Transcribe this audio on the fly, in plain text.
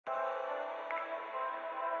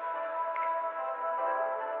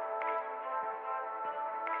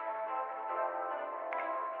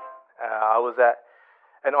I was at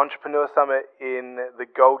an entrepreneur summit in the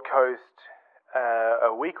Gold Coast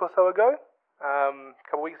a week or so ago, a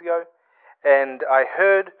couple of weeks ago, and I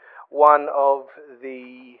heard one of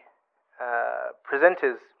the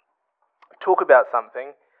presenters talk about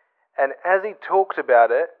something, and as he talked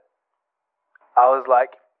about it, I was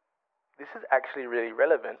like, this is actually really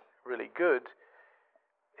relevant, really good.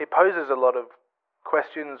 It poses a lot of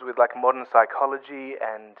questions with like modern psychology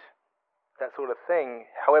and that sort of thing.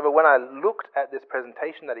 However, when I looked at this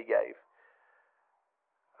presentation that he gave,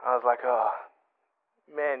 I was like, oh,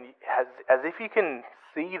 man, as if you can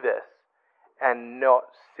see this and not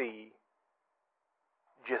see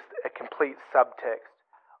just a complete subtext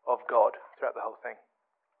of God throughout the whole thing.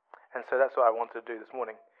 And so that's what I wanted to do this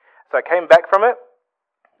morning. So I came back from it,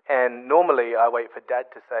 and normally I wait for Dad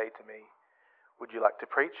to say to me, would you like to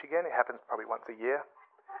preach again? It happens probably once a year.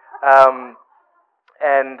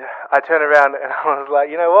 And I turned around and I was like,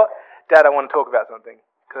 you know what? Dad, I want to talk about something,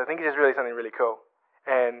 because I think it's just really something really cool.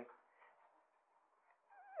 And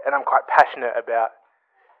I'm quite passionate about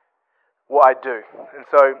what I do. And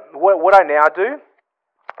so what I now do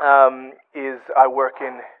is I work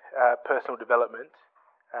in personal development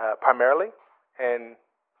primarily. And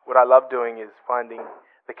what I love doing is finding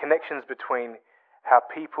the connections between how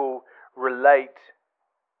people relate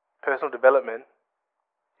personal development.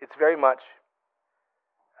 It's very much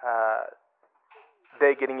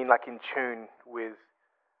they're getting in like in tune with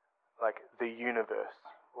like the universe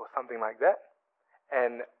or something like that.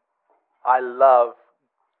 And I love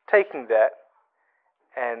taking that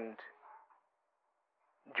and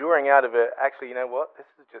drawing out of it, actually, you know what, this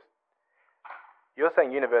is just, you're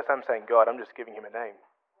saying universe, I'm saying God, I'm just giving him a name,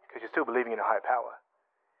 because you're still believing in a higher power.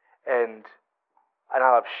 And I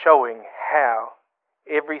love showing how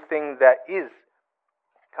everything that is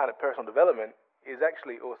kind of personal development is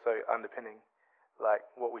actually also underpinning like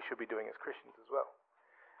what we should be doing as Christians as well.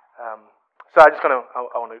 So I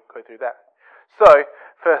want to go through that. So,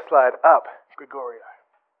 first slide up, Gregorio.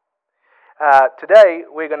 Today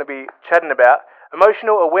we're going to be chatting about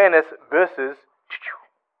emotional awareness versus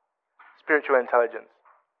spiritual intelligence,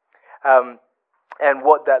 and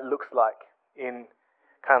what that looks like in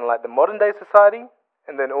kind of like the modern day society,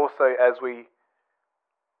 and then also as we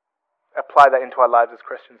apply that into our lives as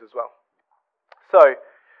Christians as well. So,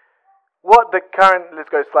 let's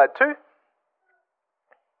go slide 2.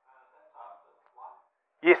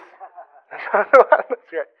 Yes. That's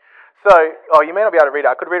great. So, you may not be able to read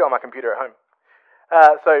it. I could read it on my computer at home.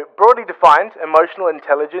 So, broadly defined, emotional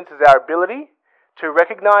intelligence is our ability to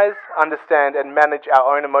recognize, understand, and manage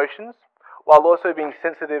our own emotions, while also being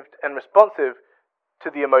sensitive and responsive to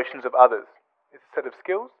the emotions of others. It's a set of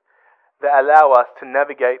skills that allow us to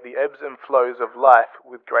navigate the ebbs and flows of life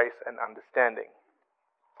with grace and understanding.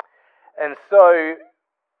 And so,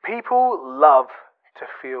 people love to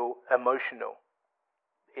feel emotional.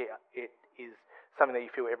 It is something that you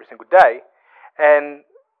feel every single day. And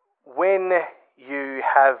when you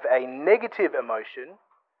have a negative emotion,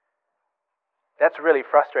 that's really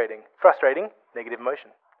frustrating. Frustrating, negative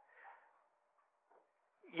emotion.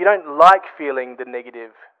 You don't like feeling the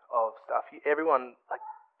negative of stuff. Everyone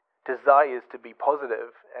desires to be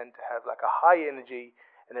positive and to have like a high energy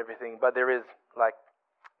and everything, but there is like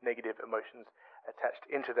negative emotions attached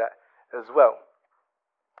into that as well.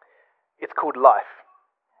 It's called life.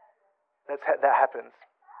 That happens.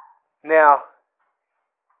 Now,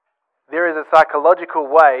 there is a psychological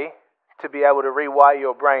way to be able to rewire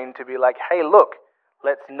your brain to be like, hey, look,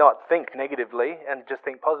 let's not think negatively and just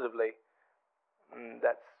think positively.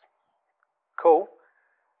 That's cool,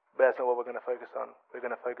 but that's not what we're going to focus on. We're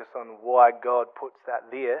going to focus on why God puts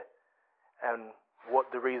that there and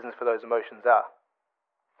what the reasons for those emotions are.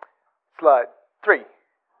 Slide 3.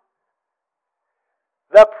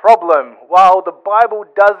 The problem. While the Bible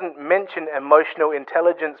doesn't mention emotional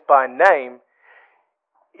intelligence by name,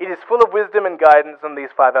 it is full of wisdom and guidance on these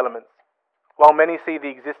 5 elements. While many see the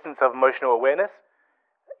existence of emotional awareness,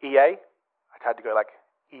 EA, I tried to go like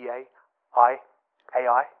EA, I,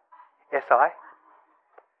 AI, SI,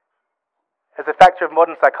 as a factor of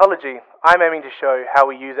modern psychology, I'm aiming to show how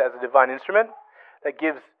we use it as a divine instrument that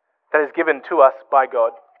is given to us by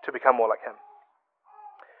God to become more like Him.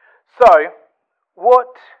 So,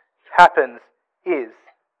 what happens is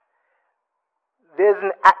there's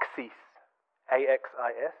an axis,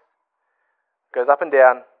 A-X-I-S, goes up and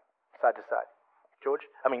down, side to side.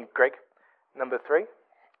 Greg, number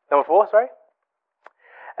 4, sorry.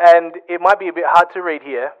 And it might be a bit hard to read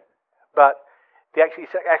here, but it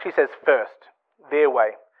actually says first, their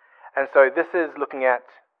way. And so this is looking at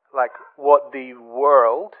like what the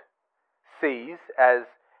world sees as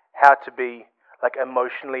how to be like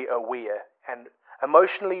emotionally aware and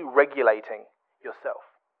emotionally regulating yourself.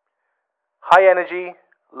 High energy,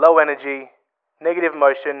 low energy, negative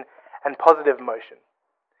emotion, and positive emotion.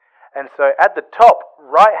 And so at the top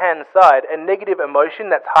right-hand side, a negative emotion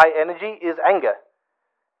that's high energy is anger.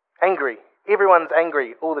 Angry. Everyone's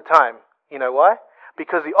angry all the time. You know why?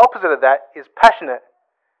 Because the opposite of that is passionate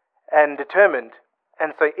and determined.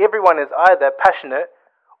 And so everyone is either passionate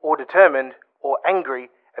or determined or angry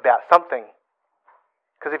about something.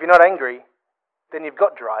 Because if you're not angry, then you've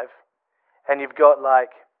got drive and you've got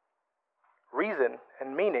reason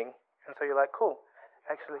and meaning. And so you're like, cool,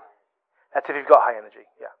 actually. That's if you've got high energy,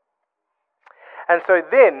 yeah. And so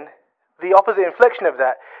then the opposite inflection of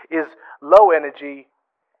that is low energy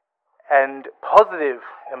and positive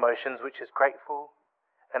emotions, which is grateful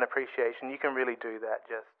and appreciation. You can really do that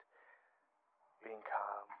just being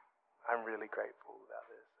calm. I'm really grateful about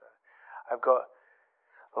this. I've got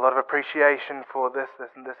a lot of appreciation for this,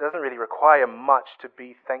 and this. Doesn't really require much to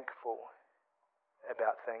be thankful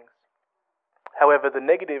about things. However, the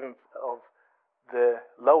negative of the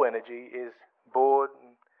low energy is bored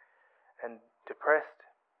and depressed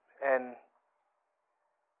and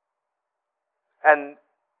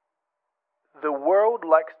the world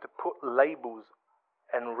likes to put labels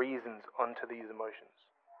and reasons onto these emotions.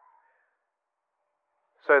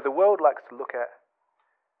 So the world likes to look at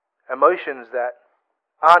emotions that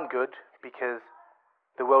aren't good because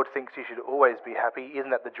the world thinks you should always be happy.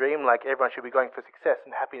 Isn't that the dream? Like everyone should be going for success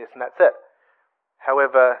and happiness and that's it.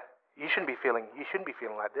 However, you shouldn't be feeling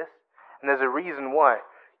like this. And there's a reason why.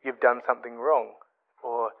 You've done something wrong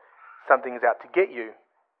or something's out to get you.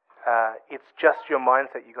 It's just your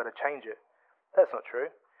mindset. You've got to change it. That's not true.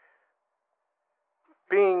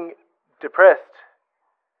 Being depressed,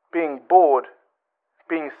 being bored,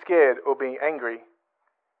 being scared, or being angry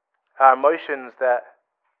are emotions that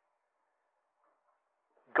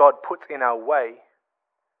God puts in our way,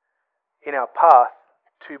 in our path,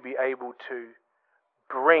 to be able to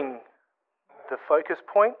bring the focus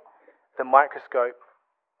point, the magnifying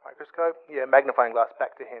glass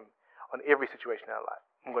back to Him on every situation in our life.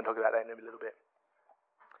 I'm going to talk about that in a little bit.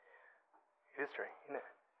 History, isn't it?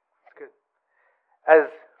 It's good.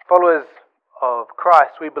 As followers of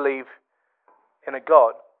Christ, we believe in a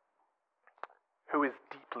God who is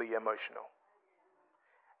deeply emotional.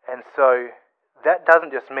 And so that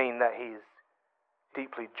doesn't just mean that He's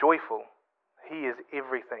deeply joyful. He is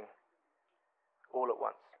everything all at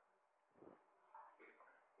once.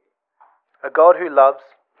 A God who loves,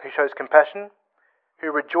 who shows compassion,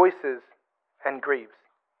 who rejoices and grieves.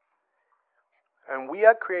 And we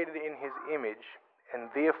are created in His image, and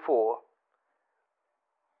therefore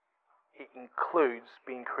it includes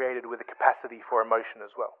being created with a capacity for emotion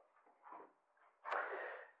as well.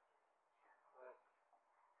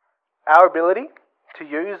 Our ability to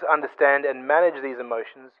use, understand, and manage these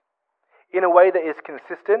emotions in a way that is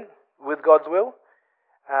consistent with God's will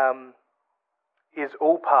is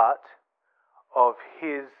all part of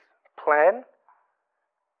His plan,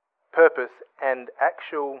 purpose, and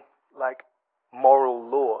actual moral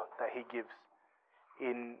law that He gives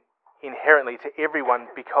inherently to everyone,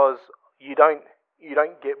 because you don't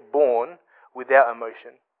get born without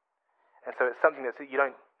emotion, and so it's something that you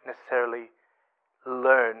don't necessarily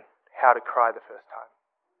learn how to cry the first time.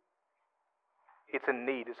 It's a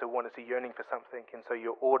need, it's a want, it's a yearning for something, and so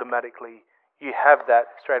you have that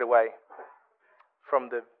straight away from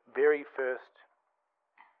the very first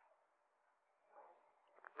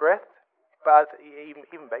breath. But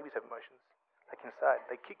even babies have emotions, inside.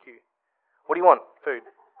 They kick you. What do you want? Food.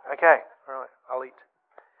 Okay, alright, I'll eat.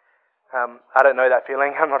 I don't know that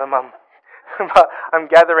feeling, I'm not a mum. But I'm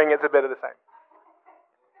gathering it's a bit of the same.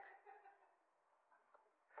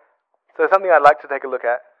 So something I'd like to take a look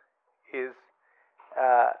at is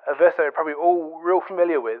a verse that we're probably all real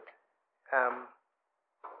familiar with.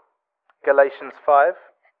 Galations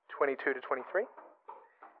 5:22-23.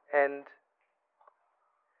 And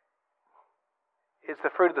it's the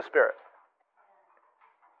fruit of the Spirit.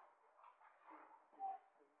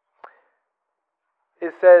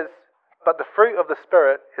 It says, "But the fruit of the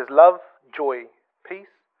Spirit is love, joy, peace,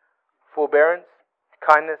 forbearance,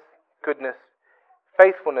 kindness, goodness,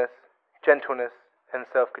 faithfulness, gentleness, and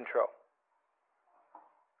self-control."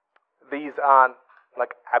 These aren't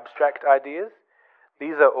abstract ideas.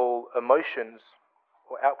 These are all emotions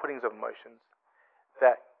or outputtings of emotions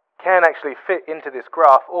that can actually fit into this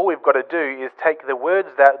graph. All we've got to do is take the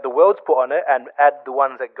words that the world's put on it and add the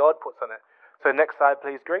ones that God puts on it. So next slide,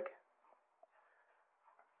 please, Greg.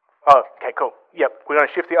 Oh, okay, cool. Yep, we're going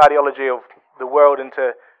to shift the ideology of the world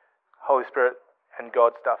into Holy Spirit and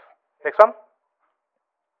God stuff. Next one.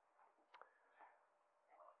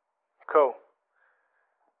 Cool.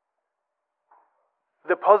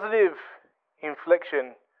 The positive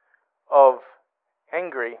inflection of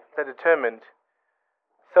angry, that determined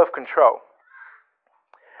self-control.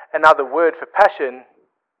 Another word for passion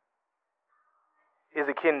is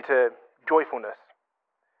akin to joyfulness.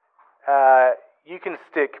 You can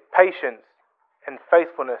stick patience and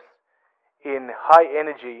faithfulness in high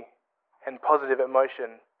energy and positive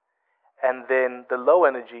emotion, and then the low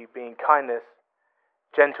energy being kindness,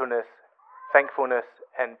 gentleness, thankfulness,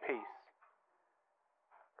 and peace.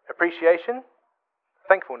 Appreciation,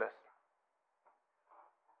 thankfulness.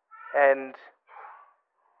 And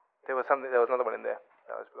there was another one in there,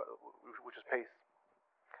 which was peace.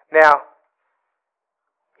 Now,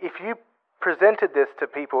 if you presented this to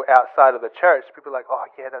people outside of the church, people are like, oh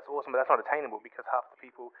yeah, that's awesome, but that's not attainable because half the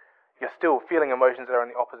people, you're still feeling emotions that are on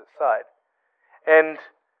the opposite side. And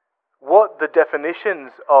what the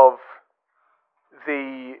definitions of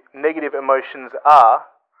the negative emotions are,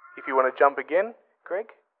 if you want to jump again, Greg,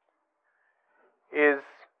 is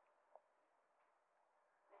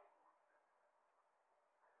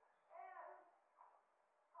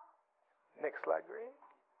next slide, Greg.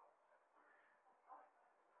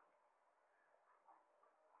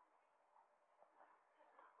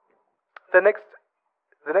 The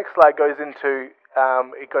next slide goes into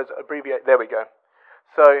it goes abbreviate. There we go.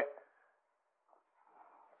 So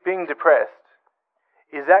being depressed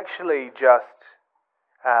is actually just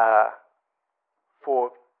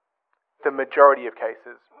for the majority of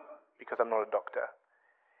cases, because I'm not a doctor,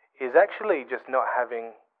 is actually just not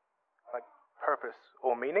having like purpose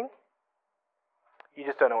or meaning. You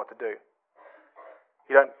just don't know what to do.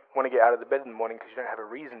 You don't want to get out of the bed in the morning because you don't have a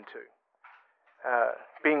reason to.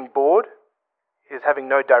 Being bored is having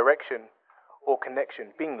no direction or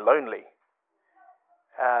connection. Being lonely,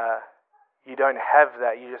 you don't have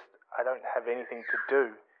that. I don't have anything to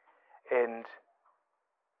do. And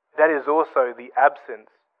that is also the absence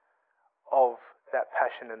of that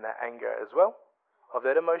passion and that anger as well, of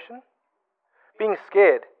that emotion. Being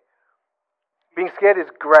scared. Being scared is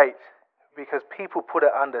great because people put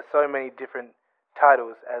it under so many different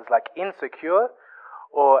titles as like insecure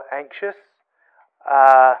or anxious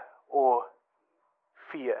or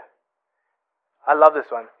fear. I love this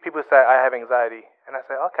one. People say, I have anxiety. And I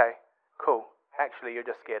say, okay, cool. Actually, you're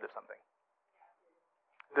just scared of something.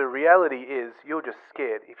 The reality is you're just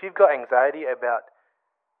scared. If you've got anxiety about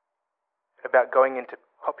going into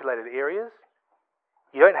populated areas,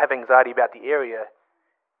 you don't have anxiety about the area.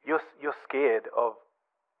 You're scared of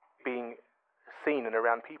being seen and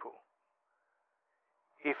around people.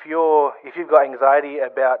 If you've got anxiety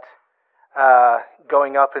about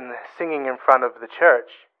going up and singing in front of the church,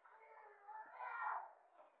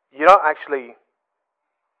 you're not actually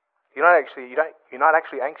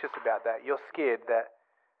anxious about that. You're scared that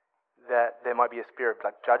there might be a spirit of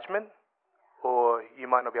like judgment, or you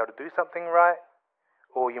might not be able to do something right,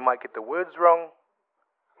 or you might get the words wrong,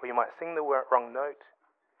 or you might sing the wrong note.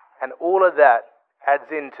 And all of that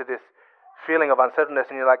adds into this feeling of uncertainness,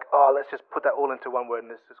 and you're like, oh, let's just put that all into one word and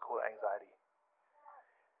let's just call it anxiety.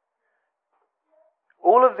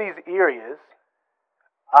 All of these areas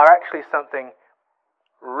are actually something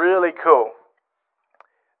really cool.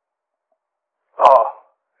 Oh,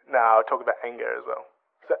 now I'll talk about anger as well.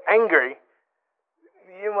 So angry,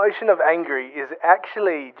 the emotion of angry is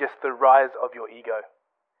actually just the rise of your ego.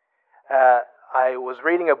 I was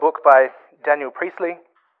reading a book by Daniel Priestley,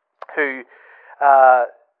 who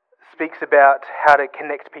speaks about how to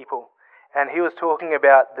connect people. And he was talking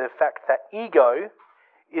about the fact that ego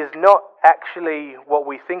is not actually what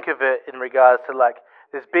we think of it in regards to like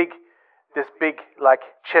this big like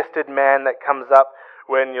chested man that comes up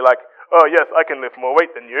when you're like, oh yes, I can lift more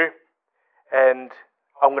weight than you, and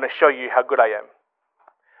I'm going to show you how good I am.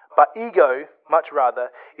 But ego, much rather,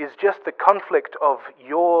 is just the conflict of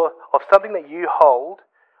something that you hold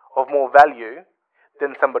of more value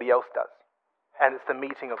than somebody else does. And it's the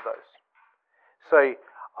meeting of those. So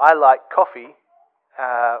I like coffee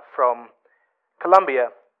from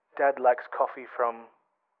Colombia. Dad likes coffee from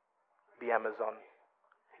the Amazon,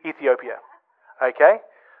 Ethiopia. Okay?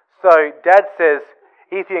 So Dad says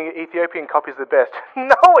Ethiopian coffee is the best.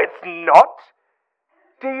 No, it's not.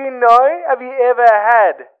 Do you know? Have you ever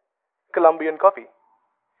had Colombian coffee?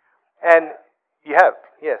 And you have,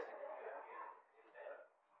 yes.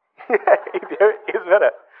 Ethiopia is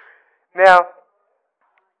better. Now,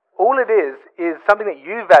 all it is something that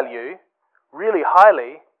you value really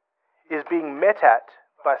highly is being met at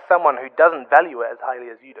by someone who doesn't value it as highly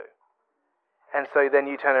as you do. And so then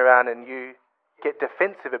you turn around and you get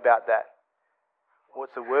defensive about that.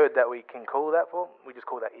 What's the word that we can call that for? We just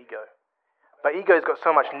call that ego. But ego's got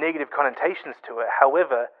so much negative connotations to it.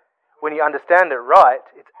 However, when you understand it right,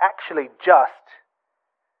 it's actually just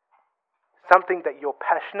something that you're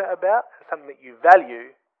passionate about, something that you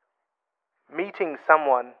value, meeting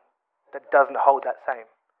someone that doesn't hold that same.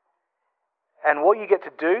 And what you get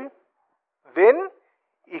to do then,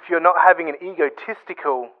 if you're not having an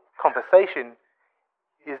egotistical conversation,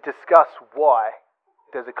 is discuss why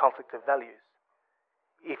there's a conflict of values,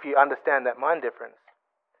 if you understand that mind difference.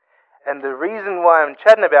 And the reason why I'm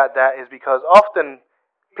chatting about that is because often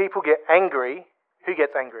people get angry. Who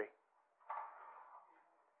gets angry?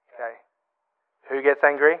 Okay. Who gets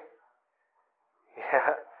angry?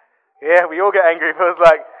 Yeah. Yeah, we all get angry. It feels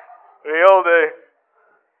like we all do.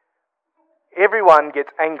 Everyone gets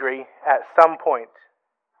angry at some point.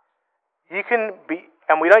 You can be,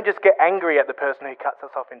 and we don't just get angry at the person who cuts us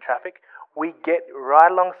off in traffic. We get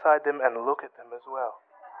right alongside them and look at them as well.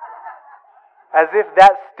 As if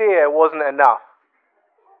that stare wasn't enough.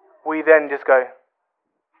 We then just go.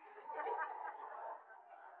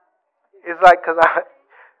 It's like, because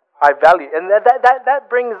I value, and that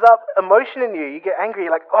brings up emotion in you. You get angry,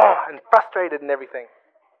 you're like, oh, and frustrated and everything.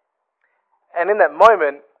 And in that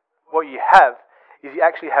moment, what you have is you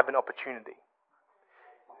actually have an opportunity.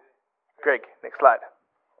 Greg, next slide.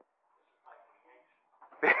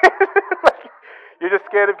 You're just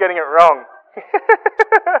scared of getting it wrong.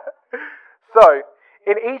 So,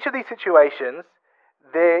 in each of these situations,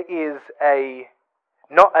 there is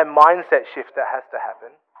not a mindset shift that has to happen,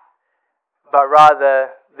 but rather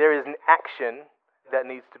there is an action that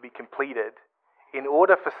needs to be completed in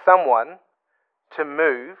order for someone to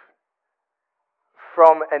move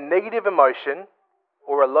from a negative emotion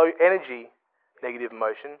or a low energy negative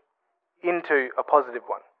emotion into a positive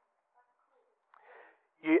one.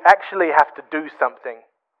 You actually have to do something,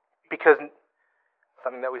 because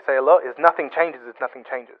something that we say a lot is nothing changes if nothing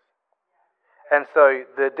changes. And so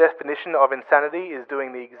the definition of insanity is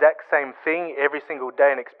doing the exact same thing every single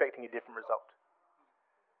day and expecting a different result.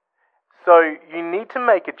 So you need to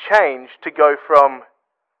make a change to go from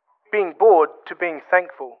being bored to being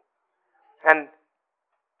thankful. And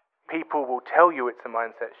people will tell you it's a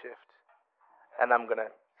mindset shift. And I'm going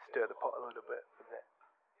to stir the pot a little bit with that.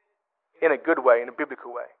 In a good way, in a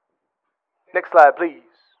biblical way. Next slide, please.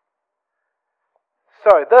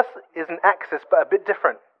 So this is an axis, but a bit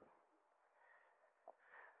different.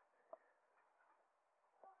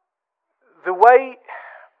 The way,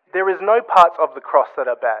 there is no parts of the cross that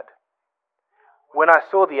are bad. When I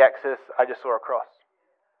saw the axis, I just saw a cross.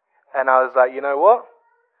 And I was like, you know what?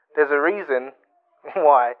 There's a reason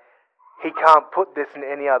why he can't put this in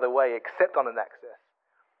any other way except on an axis.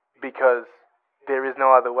 Because there is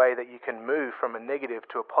no other way that you can move from a negative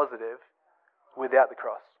to a positive without the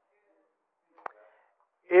cross.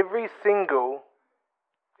 Every single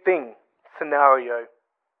thing, scenario,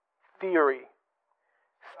 theory,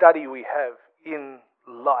 study we have in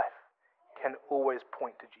life can always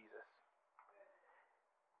point to Jesus.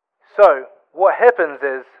 So, what happens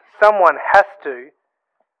is someone has to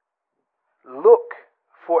look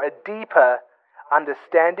for a deeper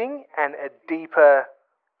understanding and a deeper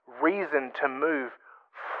reason to move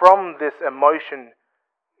from this emotion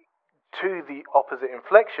to the opposite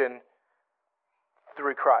inflection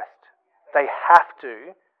through Christ. They have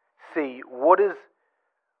to see what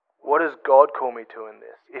does God call me to in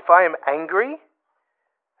this? If I am angry,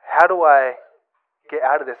 how do I get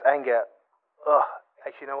out of this anger?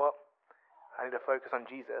 Actually, you know what? I need to focus on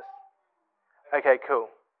Jesus. Okay, cool.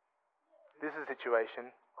 This is a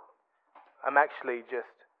situation. I'm actually just,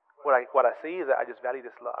 what I see is that I just value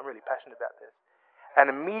this a lot. I'm really passionate about this. And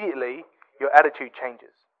immediately, your attitude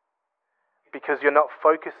changes. Because you're not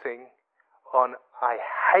focusing on, I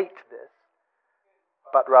hate this,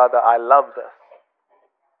 but rather, I love this.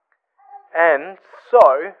 And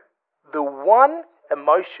so, the one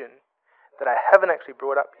emotion that I haven't actually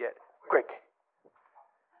brought up yet, Greg.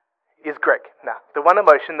 Now, the one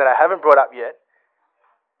emotion that I haven't brought up yet,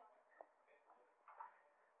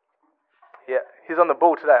 yeah, he's on the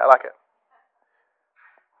ball today, I like it.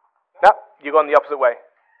 No, you're going the opposite way.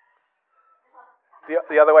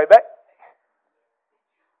 The other way back.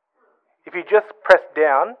 If you just press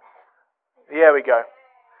down, there we go.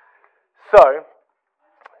 So,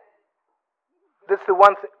 that's the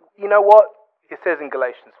one thing, you know what? It says in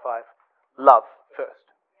Galations 5, love first,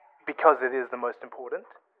 because it is the most important.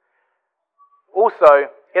 Also,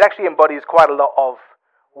 it actually embodies quite a lot of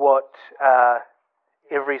what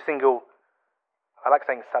every single, I like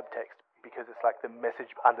saying subtext, because it's like the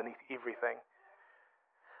message underneath everything.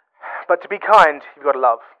 But to be kind, you've got to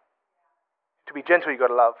love. To be gentle, you've got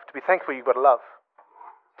to love. To be thankful, you've got to love.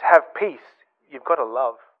 To have peace, you've got to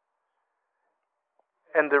love.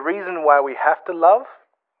 And the reason why we have to love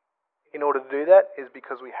in order to do that is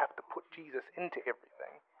because we have to put Jesus into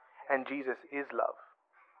everything. And Jesus is love.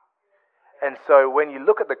 And so when you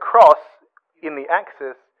look at the cross in the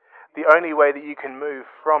axis, the only way that you can move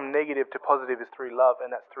from negative to positive is through love,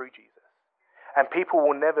 and that's through Jesus. And people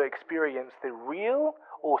will never experience the real,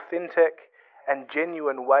 authentic, and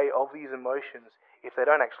genuine way of these emotions if they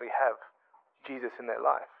don't actually have Jesus in their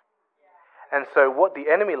life. And so what the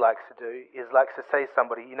enemy likes to do is likes to say to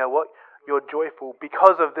somebody, you know what, you're joyful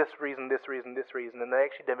because of this reason, this reason, this reason, and they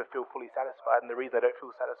actually never feel fully satisfied, and the reason they don't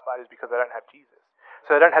feel satisfied is because they don't have Jesus.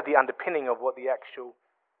 So they don't have the underpinning of what the actual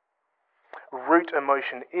root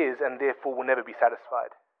emotion is, and therefore will never be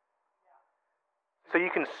satisfied. So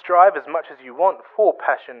you can strive as much as you want for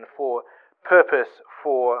passion, for purpose,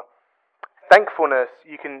 for thankfulness.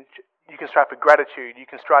 You can strive for gratitude. You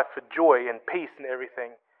can strive for joy and peace and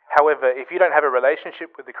everything. However, if you don't have a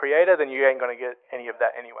relationship with the Creator, then you ain't going to get any of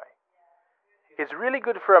that anyway. It's really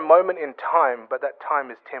good for a moment in time, but that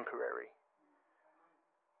time is temporary.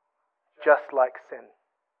 Just like sin.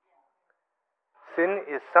 Sin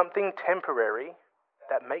is something temporary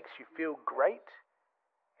that makes you feel great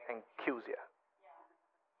and kills you.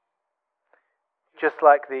 Just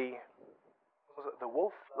like the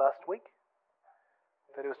wolf last week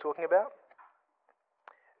that he was talking about.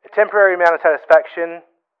 A temporary amount of satisfaction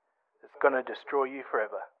is going to destroy you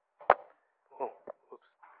forever. Oh, whoops.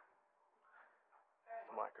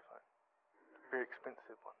 The microphone. Very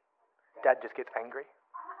expensive one. Dad just gets angry.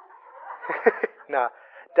 Nah,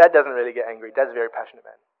 Dad doesn't really get angry. Dad's a very passionate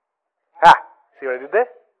man. See what I did there?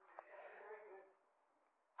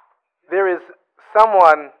 There is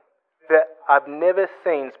someone that I've never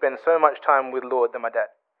seen spend so much time with Lord than my dad.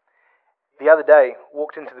 The other day,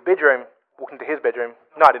 walked into his bedroom.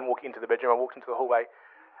 No, I didn't walk into the bedroom. I walked into the hallway.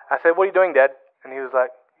 I said, "What are you doing, Dad?" And he was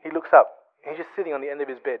like, he looks up. He's just sitting on the end of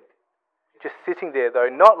his bed. Just sitting there, though.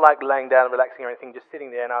 Not like laying down and relaxing or anything. Just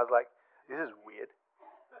sitting there. And I was like, this is weird.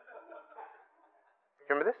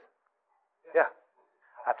 Remember this? Yeah.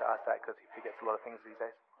 I have to ask that because he forgets a lot of things these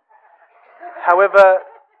days. However,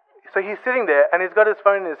 so he's sitting there and he's got his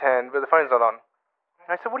phone in his hand, but the phone's not on.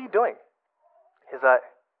 And I said, "What are you doing?" He's like,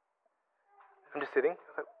 "I'm just sitting." I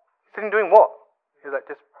was like, "Sitting doing what?" He's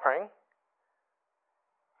like, "Just praying."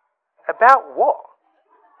 "About what?"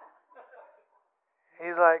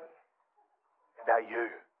 He's like, "About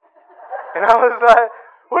you." And I was like,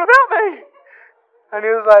 "What about me?" And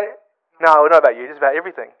he was like, "No, not about you, just about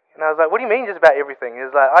everything." And I was like, "What do you mean just about everything?"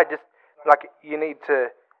 He's like, you need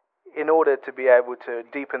to, in order to be able to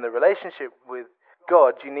deepen the relationship with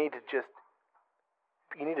God, you need to just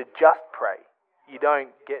pray. You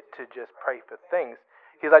don't get to just pray for things.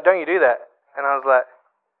 He's like, "Don't you do that?" And I was like,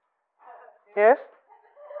 "Yes."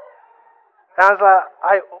 And I was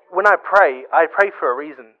like, when I pray for a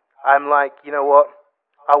reason. I'm like, you know what?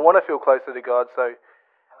 I want to feel closer to God, so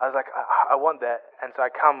I was like, I want that. And so I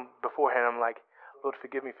come beforehand, I'm like, "Lord,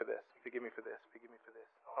 forgive me for this. Forgive me for this. Forgive me for this."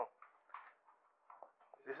 Oh.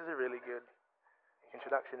 This is a really good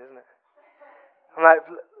introduction, isn't it? I'm like,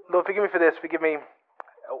 "Lord, forgive me for this. Forgive me."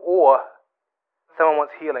 Or someone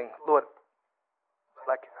wants healing. "Lord,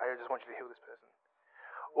 like, I just want you to heal this person."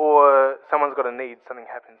 Or someone's got a need, something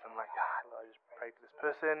happens. I'm like, "Lord, I just pray for this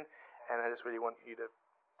person, and I just really want you to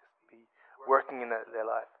just be working in their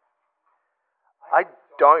life." I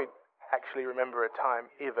don't actually remember a time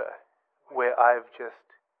ever where I've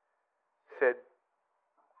just said,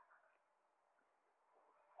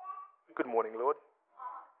 "Good morning, Lord,"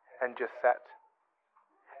 and just sat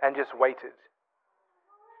and just waited.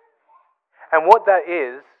 And what that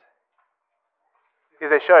is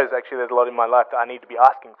it shows actually there's a lot in my life that I need to be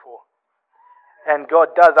asking for. And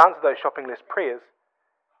God does answer those shopping list prayers.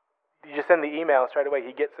 You just send the email straight away,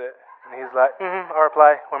 He gets it. And He's like, I'll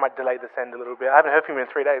reply, or I might delay the send a little bit. I haven't heard from him in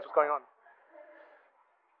 3 days. What's going on?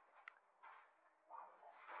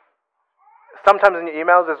 Sometimes in your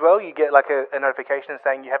emails as well, you get like a notification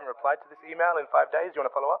saying you haven't replied to this email in 5 days. Do you want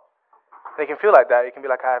to follow up? And it can feel like that. It can be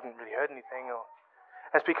like, I haven't really heard anything. Or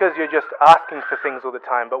it's because you're just asking for things all the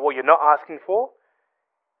time. But what you're not asking for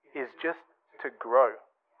is just to grow.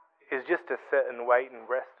 Is just to sit and wait and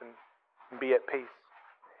rest and be at peace.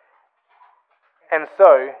 And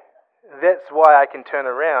so, that's why I can turn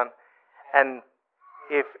around. And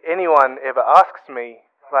if anyone ever asks me,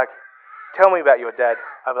 like, tell me about your dad,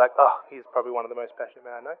 I'd be like, oh, he's probably one of the most passionate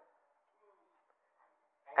men I know.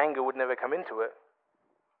 Anger would never come into it.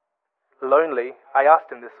 Lonely, I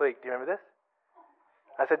asked him this week, do you remember this?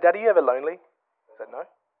 I said, Dad, are you ever lonely? He said, no.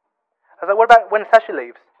 I was like, what about when Sasha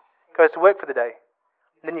leaves, goes to work for the day,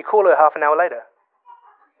 and then you call her half an hour later?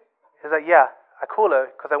 He's like, yeah, I call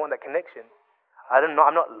her because I want that connection. I'm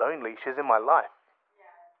not lonely. She's in my life.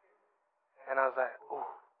 And I was like,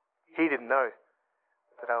 oh, he didn't know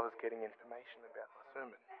that I was getting information about my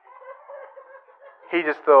sermon. He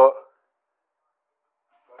just thought,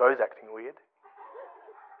 Beau's acting weird.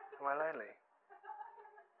 Am I lonely?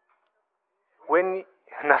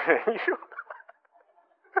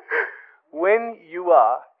 When you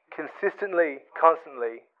are consistently,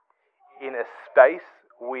 constantly in a space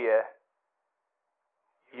where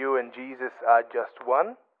you and Jesus are just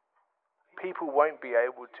one, people won't be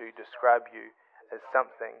able to describe you as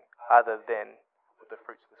something other than what the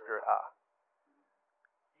fruits of the Spirit are.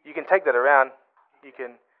 You can take that around. You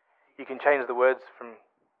can change the words from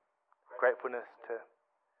gratefulness to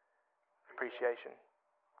appreciation.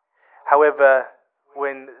 However,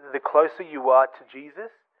 when the closer you are to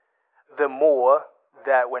Jesus, the more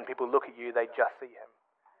that when people look at you, they just see him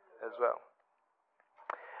as well.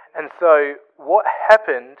 And so what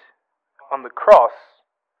happened on the cross,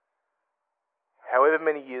 however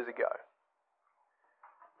many years ago,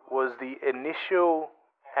 was the initial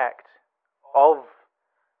act of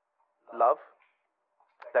love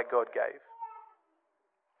that God gave,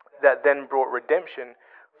 that then brought redemption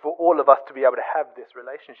for all of us to be able to have this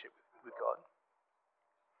relationship with God.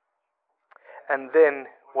 And then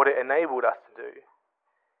what it enabled us to do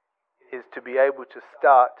is to be able to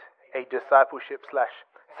start a discipleship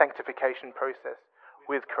 / sanctification process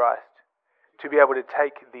with Christ, to be able to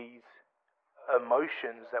take these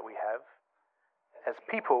emotions that we have as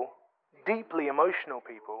people, deeply emotional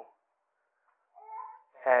people,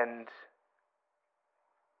 and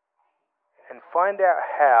find out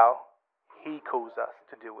how he calls us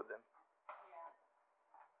to deal with them.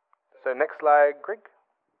 So next slide, Greg.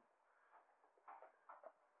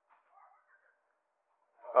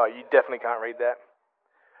 Oh, you definitely can't read that.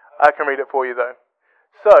 I can read it for you though.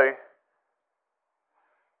 So,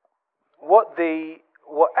 what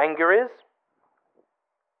anger is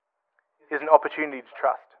an opportunity to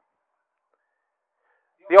trust.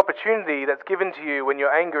 The opportunity that's given to you when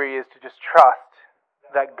you're angry is to just trust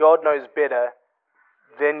that God knows better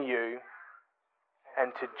than you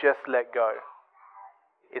and to just let go.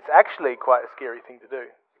 It's actually quite a scary thing to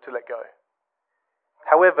do, to let go.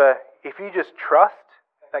 However, if you just trust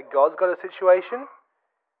that God's got a situation,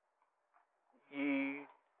 you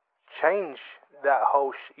change that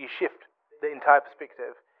whole, you shift the entire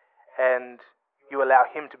perspective and you allow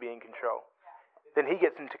him to be in control. Then he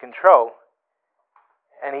gets into control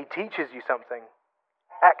and he teaches you something.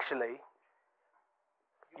 Actually,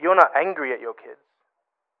 you're not angry at your kids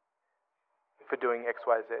for doing X,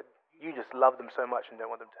 Y, Z. You just love them so much and don't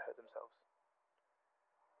want them to hurt themselves.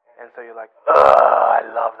 And so you're like, oh, I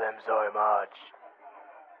love them so much.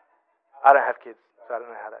 I don't have kids, so I don't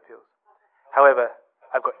know how that feels. However,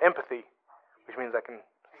 I've got empathy, which means I can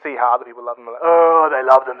see how other people love them. I'm like, oh, they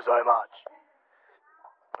love them so much.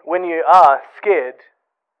 When you are scared,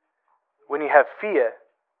 when you have fear,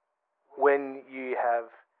 when you have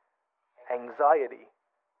anxiety,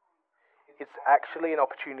 it's actually an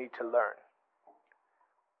opportunity to learn.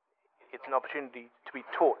 It's an opportunity to be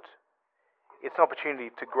taught. It's an opportunity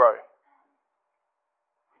to grow.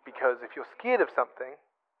 Because if you're scared of something,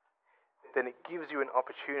 then it gives you an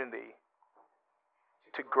opportunity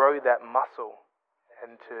to grow that muscle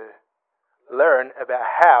and to learn about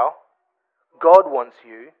how God wants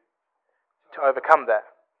you to overcome that.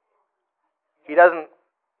 He doesn't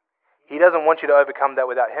want you to overcome that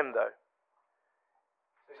without him though.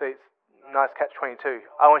 So it's nice catch-22.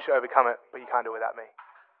 I want you to overcome it, but you can't do it without me.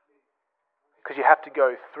 Because you have to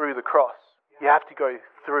go through the cross. You have to go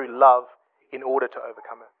through love in order to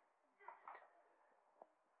overcome it.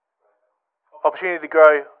 Opportunity to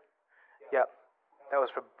grow. Yeah, that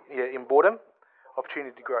was for in boredom.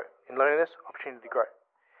 Opportunity to grow. In loneliness, opportunity to grow.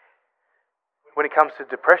 When it comes to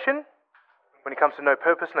depression, when it comes to no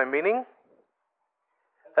purpose, no meaning,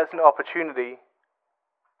 that's an opportunity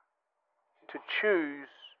to choose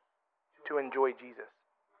to enjoy Jesus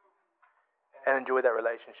and enjoy that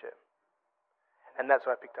relationship. And that's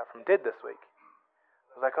what I picked up from Did this week.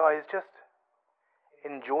 I was like, oh, he's just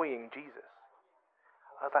enjoying Jesus.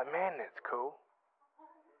 I was like, man, that's cool.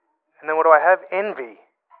 And then what do I have? Envy.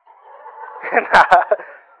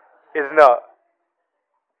 It's not.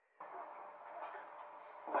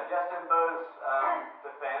 Just in Beau's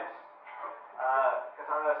defense, because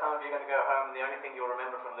I know some of you are going to go home and the only thing you'll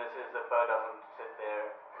remember from this is that Beau doesn't sit there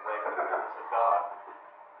and wait for the goodness of God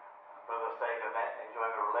for the sake of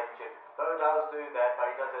enjoying a relationship. Beau does do that, but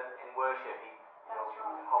he does it in worship. He'll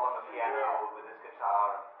hop on the piano with his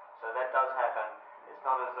guitar, so that does happen. It's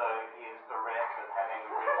not as though he is bereft of having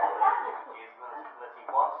a real relationship with Jesus unless he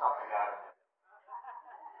wants something out of him.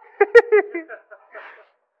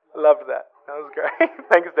 Loved that. That was great.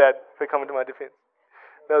 Thanks, Dad, for coming to my defense.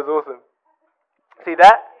 That was awesome. See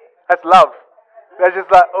that? That's love. That's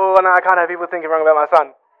just like, oh no, I can't have people thinking wrong about my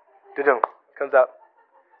son. Da-dum. Comes up.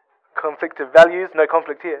 Conflict of values, no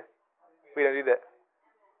conflict here. We don't do that.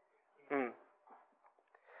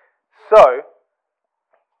 So,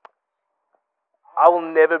 I will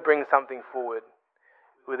never bring something forward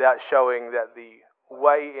without showing that the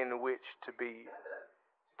way in which to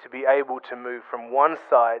be able to move from one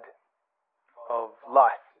side of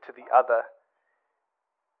life to the other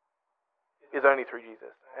is only through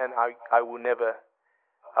Jesus. And I will never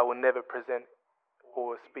present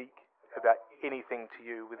or speak about anything to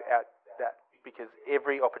you without that, because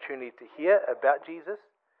every opportunity to hear about Jesus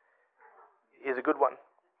is a good one.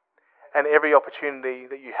 And every opportunity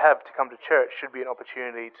that you have to come to church should be an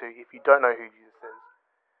opportunity to, if you don't know who Jesus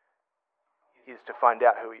is to find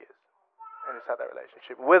out who he is and to start that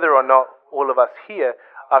relationship. Whether or not all of us here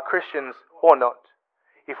are Christians or not,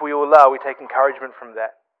 if we all are, we take encouragement from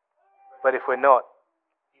that. But if we're not,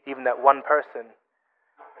 even that one person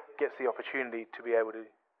gets the opportunity to be able to,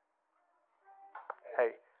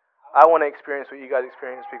 hey, I want to experience what you guys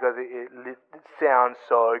experience because it sounds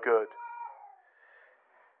so good.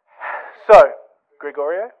 So,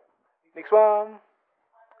 Gregorio, next one.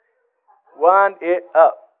 Wind it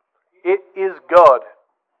up. It is God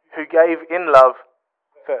who gave in love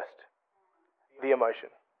first, the emotion.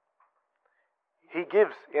 He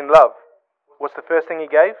gives in love. What's the first thing he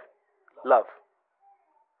gave? Love.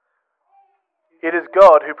 It is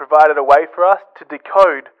God who provided a way for us to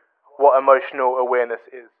decode what emotional awareness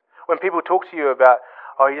is. When people talk to you about,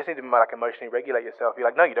 oh, you just need to emotionally regulate yourself, you're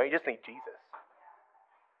like, no, you don't. You just need Jesus.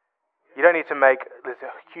 You don't need to make this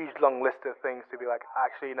huge long list of things to be like,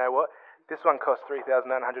 actually, you know what? This one costs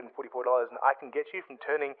 $3,944 and I can get you from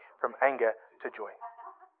turning from anger to joy.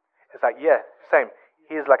 It's like, yeah, same.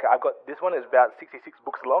 Here's I've got, this one is about 66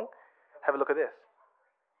 books long. Have a look at this.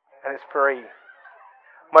 And it's free.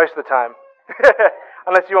 Most of the time.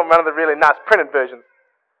 Unless you want one of the really nice printed versions.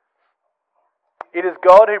 It is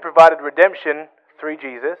God who provided redemption through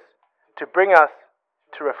Jesus to bring us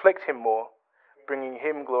to reflect him more, bringing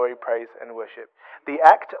him glory, praise, and worship. The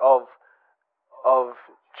act of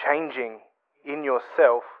changing in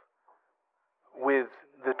yourself with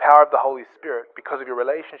the power of the Holy Spirit because of your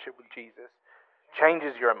relationship with Jesus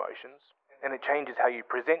changes your emotions, and it changes how you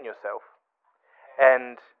present yourself.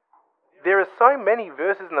 And there are so many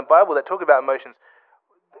verses in the Bible that talk about emotions.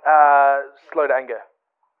 Slow to anger,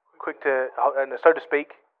 slow to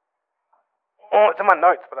speak. Oh, it's in my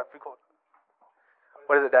notes, but I forgot.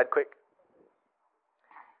 What is it, Dad? Quick.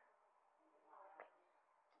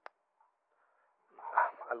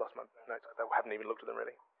 I lost my notes because I haven't even looked at them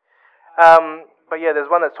really. But yeah, there's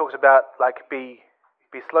one that talks about be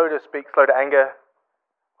slow to speak, slow to anger,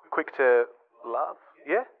 quick to love.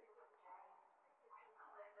 Yeah?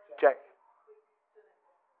 Jack.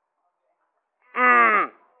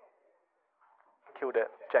 Killed it,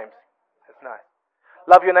 James. That's nice.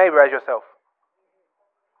 Love your neighbor as yourself.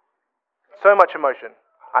 So much emotion.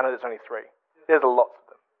 I know there's only 3. There's a lot of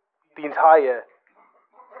them. The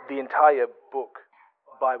entire book,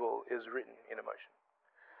 Bible, is written in emotion.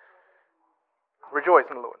 Rejoice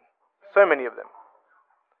in the Lord. So many of them.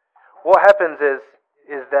 What happens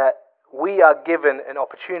is that we are given an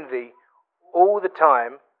opportunity all the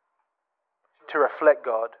time to reflect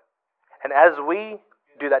God. And as we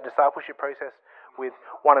do that discipleship process with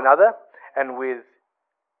one another and with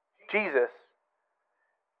Jesus,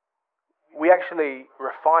 we actually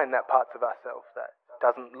refine that parts of ourselves that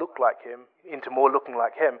doesn't look like him into more looking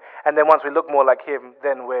like him. And then once we look more like him,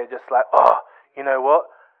 then we're just like, oh, you know what?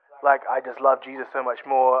 I just love Jesus so much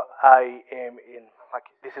more. I am in,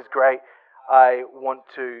 this is great. I want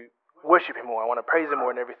to worship him more. I want to praise him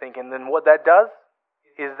more and everything. And then what that does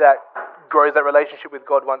is that grows that relationship with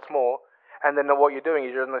God once more. And then what you're doing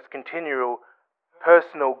is you're on this continual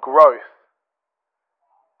personal growth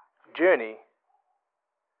journey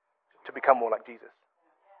to become more like Jesus.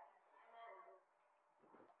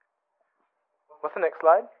 What's the next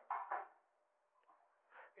slide?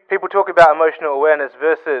 People talk about emotional awareness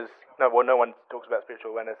versus... no one talks about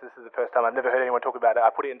spiritual awareness. This is the first time I've never heard anyone talk about it. I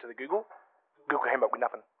put it into the Google. Google came up with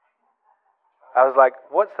nothing. I was like,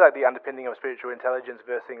 what's the underpinning of spiritual intelligence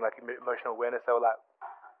versus emotional awareness? They were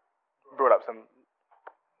brought up some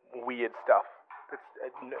weird stuff.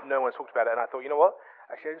 No one's talked about it. And I thought, you know what?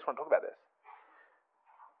 Actually, I just want to talk about this.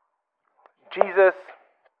 Jesus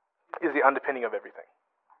is the underpinning of everything.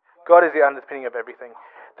 God is the underpinning of everything.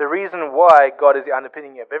 The reason why God is the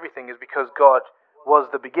underpinning of everything is because God was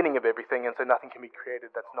the beginning of everything, and so nothing can be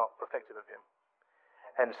created that's not reflective of him.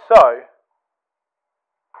 And so,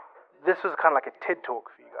 this was kind of like a TED talk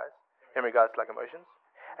for you guys in regards to like emotions.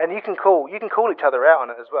 And you can call each other out on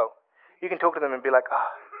it as well. You can talk to them and be like,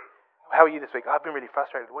 how are you this week? I've been really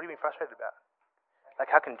frustrated. What have you been frustrated about? Like,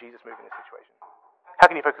 how can Jesus move in this situation? How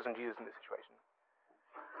can you focus on Jesus in this situation?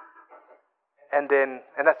 And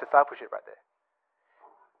that's discipleship right there.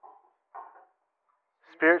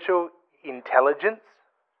 Spiritual intelligence,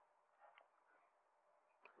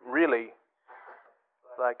 really,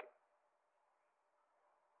 like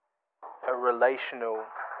a relational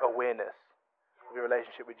awareness of your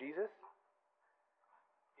relationship with Jesus,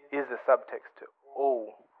 is the subtext to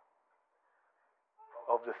all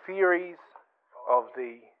of the theories, of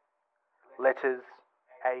the letters,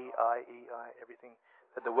 A, I, E, I, everything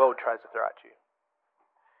that the world tries to throw at you.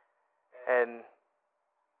 And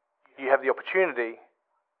you have the opportunity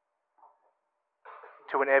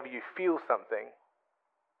to, whenever you feel something,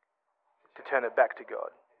 to turn it back to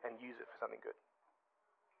God and use it for something good.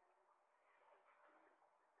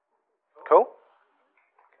 Cool?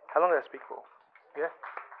 How long did I speak for? Yeah?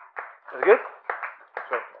 Is it good?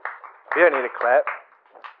 Sure. We don't need a clap.